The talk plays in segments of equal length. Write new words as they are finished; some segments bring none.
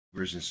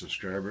viewers and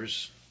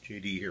subscribers,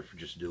 JD here for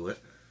Just Do It.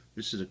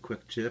 This is a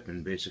quick tip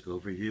and basic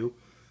overview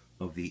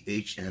of the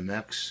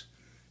HMX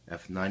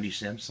f90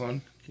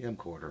 Samsung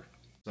camcorder.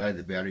 Inside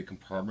the battery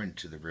compartment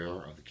to the rear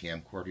of the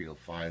camcorder, you'll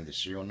find the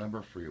serial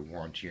number for your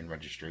warranty and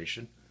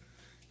registration,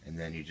 and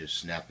then you just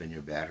snap in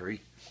your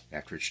battery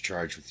after it's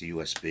charged with the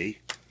USB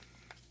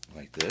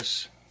like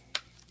this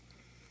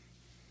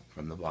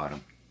from the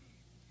bottom.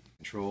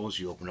 Controls,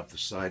 you open up the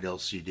side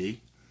LCD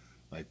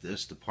like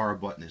this. The power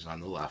button is on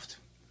the left.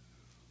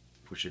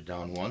 Push it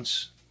down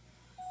once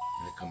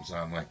and it comes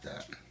on like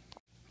that.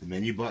 The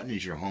menu button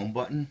is your home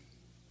button.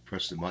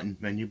 Press the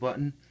menu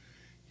button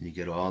and you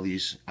get all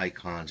these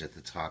icons at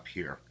the top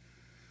here.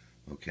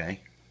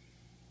 Okay,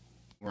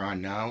 what we're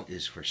on now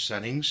is for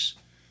settings,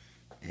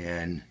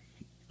 and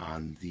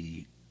on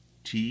the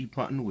T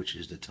button, which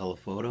is the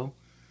telephoto,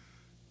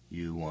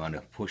 you want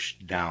to push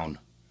down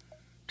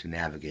to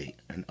navigate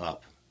and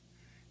up,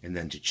 and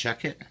then to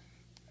check it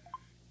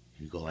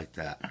you go like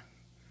that,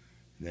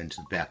 and then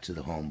back to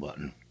the home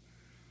button,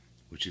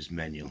 which is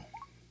menu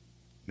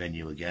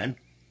again,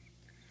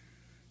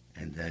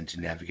 and then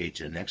to navigate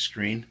to the next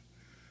screen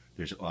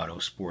there's Auto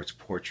Sports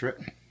Portrait,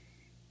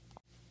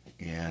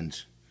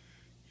 and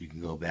you can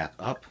go back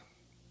up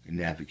and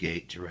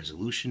navigate to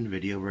resolution,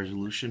 video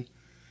resolution,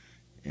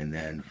 and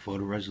then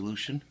photo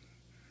resolution,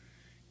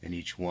 and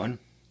each one.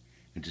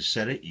 And to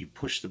set it, you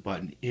push the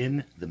button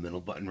in, the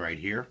middle button right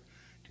here.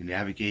 To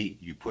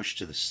navigate, you push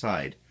to the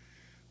side,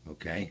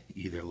 okay,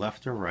 either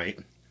left or right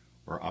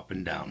or up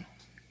and down.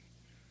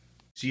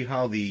 See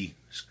how the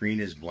screen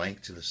is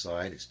blank to the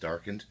side, it's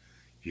darkened?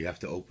 You have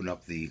to open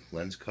up the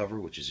lens cover,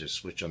 which is a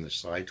switch on the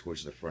side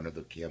towards the front of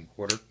the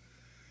camcorder,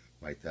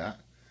 like that,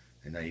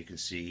 and now you can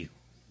see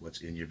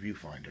what's in your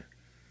viewfinder.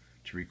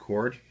 To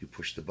record, you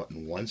push the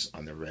button once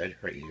on the red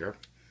right here,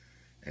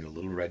 and a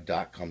little red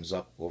dot comes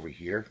up over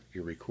here,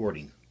 you're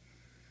recording,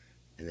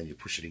 and then you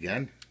push it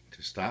again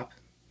to stop,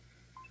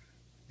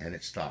 and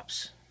it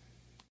stops.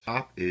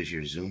 Top is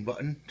your zoom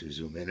button to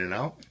zoom in and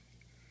out.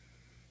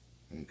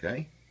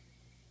 Okay,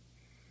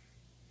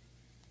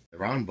 the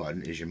round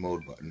button is your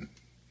mode button.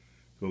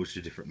 Goes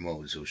to different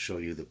modes. It'll show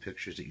you the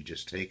pictures that you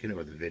just taken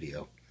or the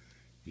video.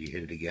 You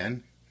hit it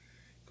again,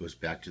 it goes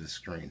back to the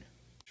screen.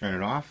 Turn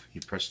it off,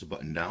 you press the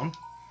button down,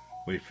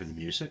 wait for the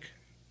music.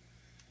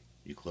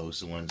 You close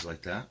the lens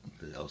like that,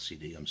 the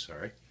LCD, I'm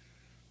sorry.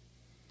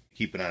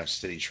 Keep it on a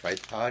steady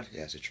tripod. It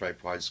has a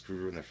tripod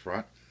screw in the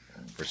front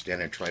for a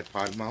standard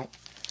tripod mount.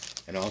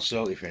 And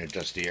also, if you're in a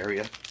dusty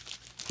area,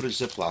 put a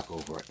Ziploc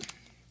over it,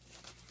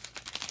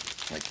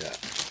 like that,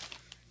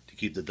 to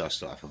keep the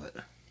dust off of it.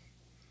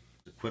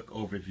 A quick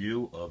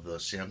overview of the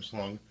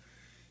Samsung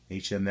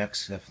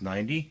HMX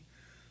f90.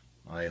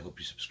 I hope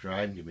you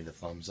subscribe and give me the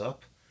thumbs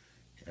up,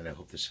 and I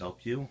hope this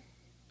helped you.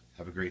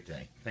 Have a great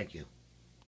day. Thank you.